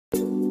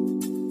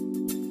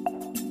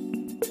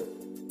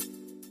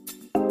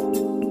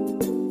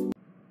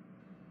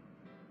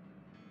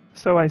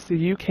So I see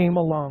you came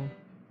along.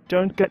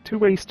 Don't get too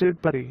wasted,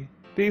 buddy.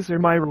 These are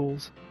my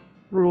rules.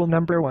 Rule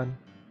number 1.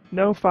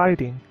 No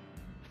fighting.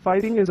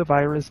 Fighting is a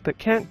virus that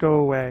can't go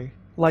away,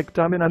 like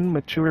dumb and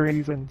immature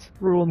reasons.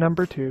 Rule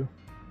number 2.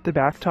 The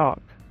back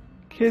talk.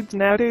 Kids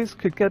nowadays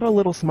could get a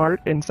little smart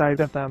inside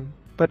of them,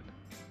 but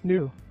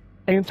no,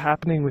 ain't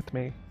happening with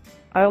me.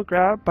 I'll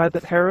grab by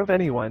the hair of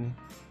anyone.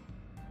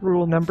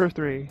 Rule number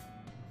 3.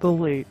 The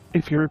late,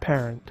 if you're a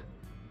parent.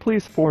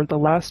 Please, for the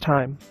last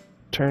time,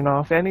 turn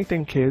off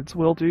anything kids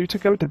will do to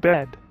go to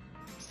bed.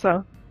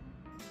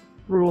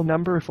 Rule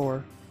number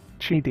 4.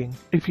 Cheating.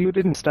 If you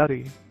didn't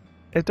study,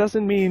 it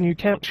doesn't mean you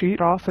can't cheat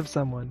off of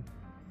someone.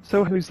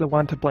 So who's the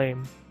one to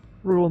blame?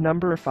 Rule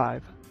number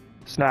 5.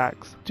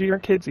 Snacks. Do your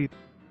kids eat?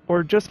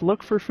 Or just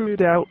look for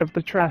food out of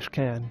the trash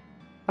can?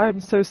 I'm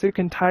so sick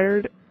and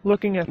tired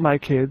looking at my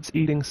kids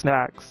eating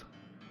snacks.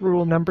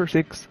 Rule number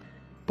 6.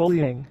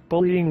 Bullying.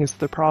 Bullying is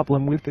the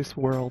problem with this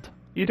world.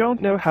 You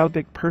don't know how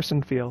the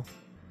person feels,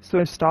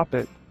 so stop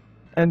it.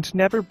 And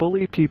never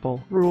bully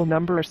people. Rule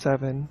number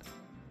 7.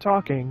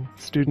 Talking.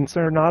 Students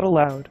are not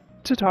allowed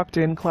to talk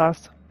in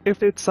class.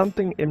 If it's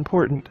something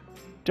important,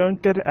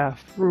 don't get an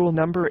F. Rule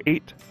number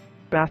 8.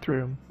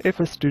 Bathroom. If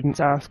a student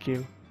asks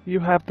you, you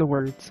have the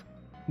words,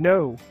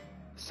 no.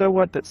 So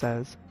what that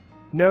says,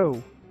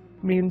 no,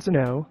 means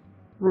no.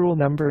 Rule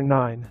number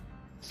 9.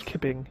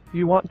 Skipping.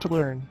 You want to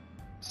learn,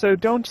 so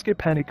don't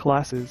skip any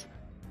classes.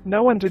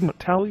 No one didn't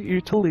tell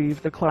you to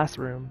leave the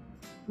classroom.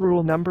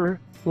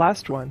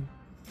 Last one.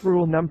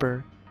 Rule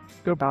number,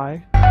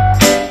 goodbye.